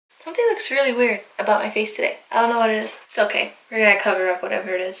Something looks really weird about my face today. I don't know what it is. It's okay. We're gonna cover up whatever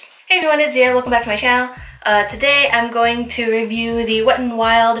it is. Hey everyone, it's Ziya. Welcome back to my channel. Today I'm going to review the Wet n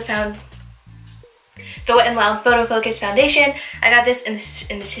Wild Photo Focus Foundation. I got this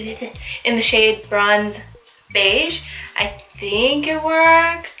in the shade Bronze Beige. I think it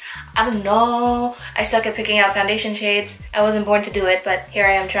works. I don't know. I suck at picking out foundation shades. I wasn't born to do it, but here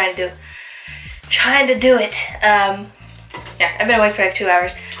I am trying to do it. Yeah, I've been awake for like 2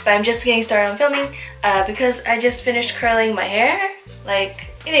 hours, but I'm just getting started on filming because I just finished curling my hair. Like,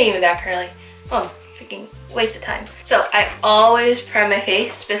 it ain't even that curly. Oh, freaking waste of time. So I always prime my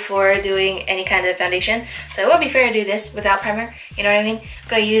face before doing any kind of foundation. So it won't be fair to do this without primer. You know what I mean? I'm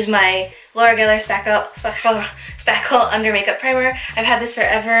gonna use my Laura Geller Spackle Under Makeup Primer. I've had this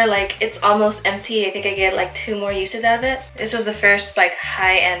forever. Like, it's almost empty. I think I get like 2 more uses out of it. This was the first like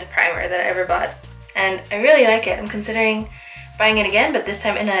high-end primer that I ever bought, and I really like it. I'm considering buying it again, but this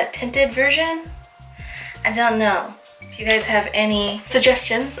time in a tinted version. I don't know. If you guys have any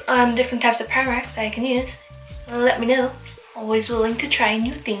suggestions on different types of primer that I can use, let me know. Always willing to try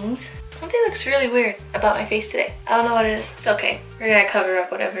new things. Something looks really weird about my face today. I don't know what it is. It's okay. We're gonna cover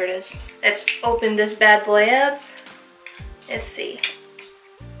up whatever it is. Let's open this bad boy up. Let's see.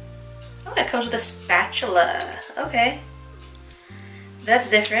 Oh, it comes with a spatula. Okay.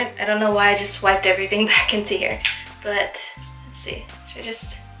 That's different. I don't know why I just wiped everything back into here, but let's see. Should I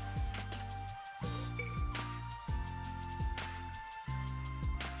just...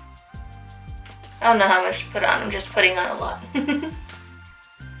 I don't know how much to put on. I'm just putting on a lot.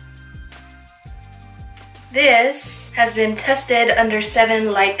 This has been tested under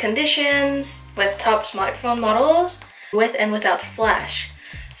 7 light conditions with top smartphone models with and without flash.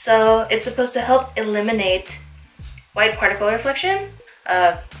 So it's supposed to help eliminate white particle reflection.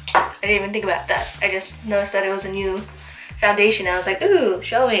 I didn't even think about that. I just noticed that it was a new foundation. I was like, ooh,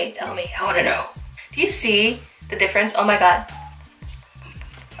 show me, tell me, I want to know. Do you see the difference? Oh my god.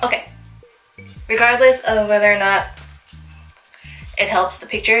 Okay. Regardless of whether or not it helps the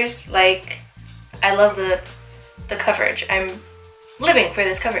pictures, like, I love the coverage. I'm living for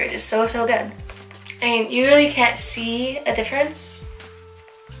this coverage. It's so good. I mean, you really can't see a difference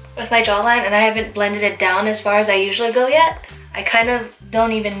with my jawline, and I haven't blended it down as far as I usually go yet. I kind of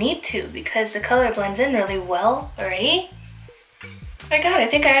don't even need to because the color blends in really well already. Oh my god, I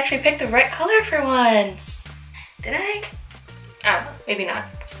think I actually picked the right color for once. Did I? I don't know, maybe not.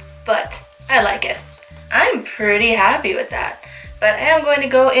 But I like it. I'm pretty happy with that. But I am going to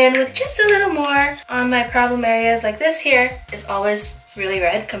go in with just a little more on my problem areas. Like this here is always really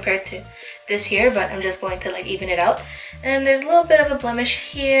red compared to this here, but I'm just going to like even it out. And there's a little bit of a blemish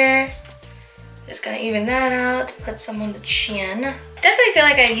here. Just gonna even that out, put some on the chin. Definitely feel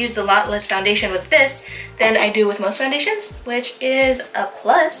like I used a lot less foundation with this than I do with most foundations, which is a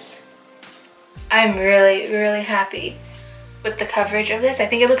plus. I'm really happy with the coverage of this. I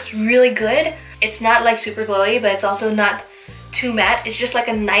think it looks really good. It's not like super glowy, but it's also not too matte. It's just like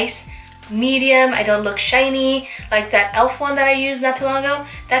a nice medium. I don't look shiny like that e.l.f. one that I used not too long ago.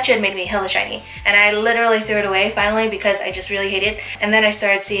 That shit made me hella shiny, and I literally threw it away finally because I just really hate it. And then I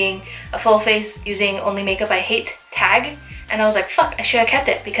started seeing a full face using Only Makeup I Hate tag, and I was like, fuck, I should have kept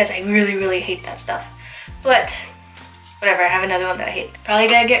it because I really hate that stuff. But whatever, I have another one that I hate. Probably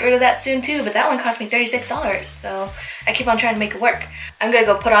gonna get rid of that soon too, but that one cost me $36, so I keep on trying to make it work. I'm gonna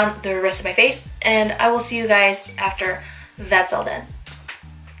go put on the rest of my face, and I will see you guys after that's all done.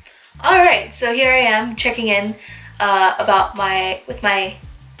 Alright, so here I am checking in with my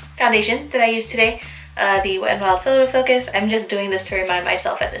foundation that I used today, the Wet n Wild Photo Focus. I'm just doing this to remind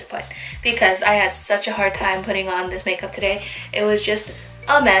myself at this point because I had such a hard time putting on this makeup today. It was just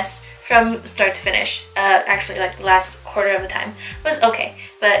a mess from start to finish. Actually, like the last quarter of the time was okay,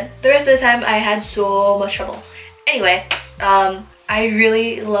 but the rest of the time I had so much trouble. Anyway, I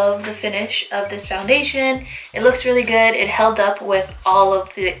really love the finish of this foundation. It looks really good. It held up with all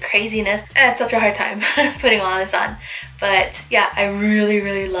of the craziness. I had such a hard time putting all this on. But yeah, I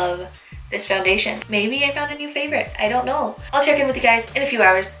really love this foundation. Maybe I found a new favorite. I don't know. I'll check in with you guys in a few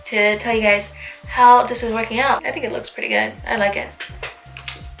hours to tell you guys how this is working out. I think it looks pretty good. I like it.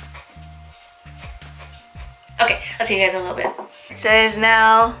 Okay, I'll see you guys in a little bit. So it is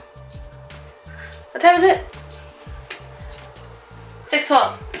now... What time is it?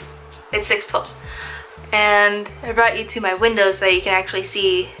 6:12. It's 6:12. And I brought you to my window so that you can actually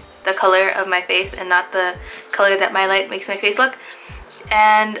see the color of my face and not the color that my light makes my face look.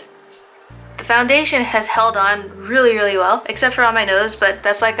 And the foundation has held on really well, except for on my nose, but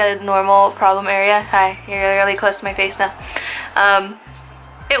that's like a normal problem area. Hi, you're really close to my face now.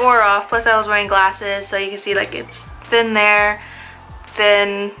 It wore off, plus I was wearing glasses, so you can see like it's thin there.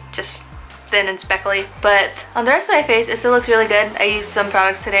 thin, just thin and speckly. But on the rest of my face, it still looks really good. I used some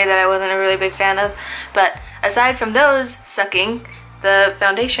products today that I wasn't a really big fan of, but aside from those sucking, the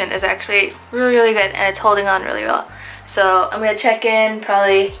foundation is actually really, really good, and it's holding on really well. So I'm gonna check in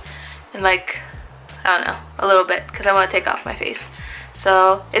probably in like, I don't know, a little bit, because I want to take off my face.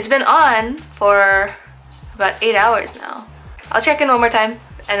 So it's been on for about 8 hours now. I'll check in one more time,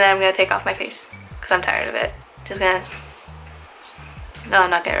 and then I'm gonna take off my face because I'm tired of it. Just gonna, no, I'm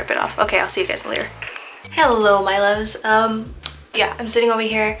not gonna rip it off. Okay, I'll see you guys later. Hello, my loves. Yeah, I'm sitting over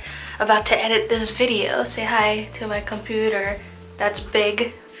here about to edit this video. Say hi to my computer. That's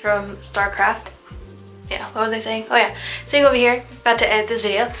big from StarCraft. Yeah, what was I saying? Oh yeah, sitting over here about to edit this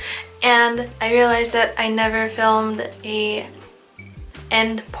video, and I realized that I never filmed a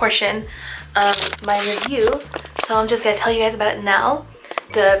end portion of my review, so I'm just gonna tell you guys about it now.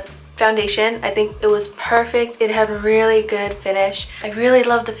 The foundation, I think it was perfect. It had a really good finish. I really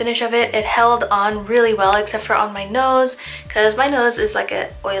love the finish of it. It held on really well, except for on my nose, because my nose is like an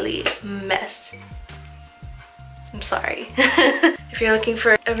oily mess. I'm sorry. If you're looking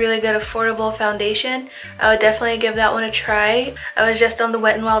for a really good affordable foundation, I would definitely give that one a try. I was just on the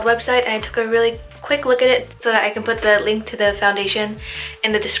Wet n Wild website and I took a really quick look at it so that I can put the link to the foundation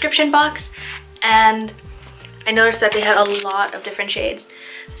in the description box, and I noticed that they had a lot of different shades,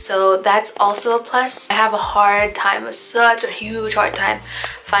 so that's also a plus. I have a hard time, such a huge hard time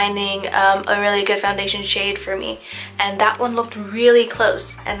finding a really good foundation shade for me, and that one looked really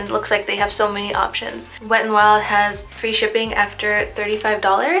close, and it looks like they have so many options. Wet n Wild has free shipping after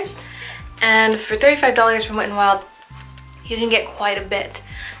 $35, and for $35 from Wet n Wild you can get quite a bit,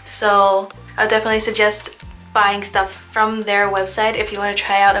 so I would definitely suggest buying stuff from their website if you want to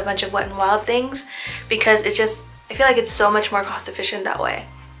try out a bunch of Wet n Wild things, because it's just, I feel like it's so much more cost efficient that way.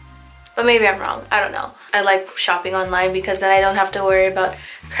 But maybe I'm wrong, I don't know. I like shopping online because then I don't have to worry about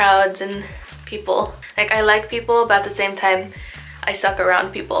crowds and people. Like, I like people, but at the same time I suck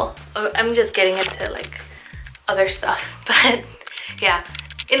around people. I'm just getting into like other stuff, but yeah,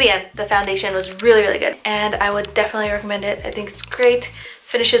 in the end the foundation was really, really good, and I would definitely recommend it. I think it's great,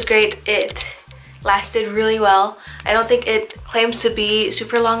 finish is great, it lasted really well. I don't think it claims to be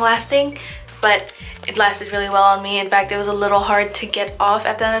super long lasting, but it lasted really well on me. In fact, it was a little hard to get off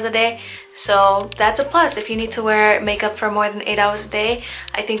at the end of the day, so that's a plus. If you need to wear makeup for more than 8 hours a day,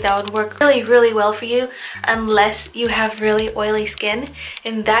 I think that would work really, really well for you, unless you have really oily skin.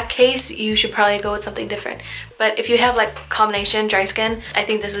 In that case, you should probably go with something different. But if you have like combination dry skin, I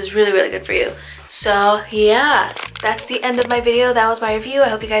think this is really, really good for you. So yeah, that's the end of my video. That was my review. I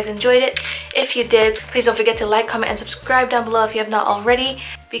hope you guys enjoyed it. If you did, please don't forget to like, comment, and subscribe down below if you have not already,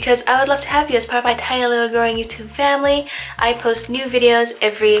 because I would love to have you as part of my tiny little growing YouTube family. I post new videos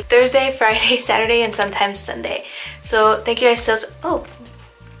every Thursday, Friday, Saturday, and sometimes Sunday. So thank you guys oh,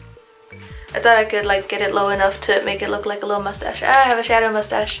 I thought I could like get it low enough to make it look like a little mustache. I have a shadow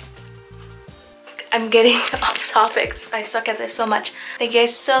mustache. I'm getting off topic. I suck at this so much. Thank you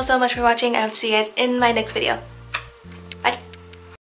guys so much for watching. I hope to see you guys in my next video.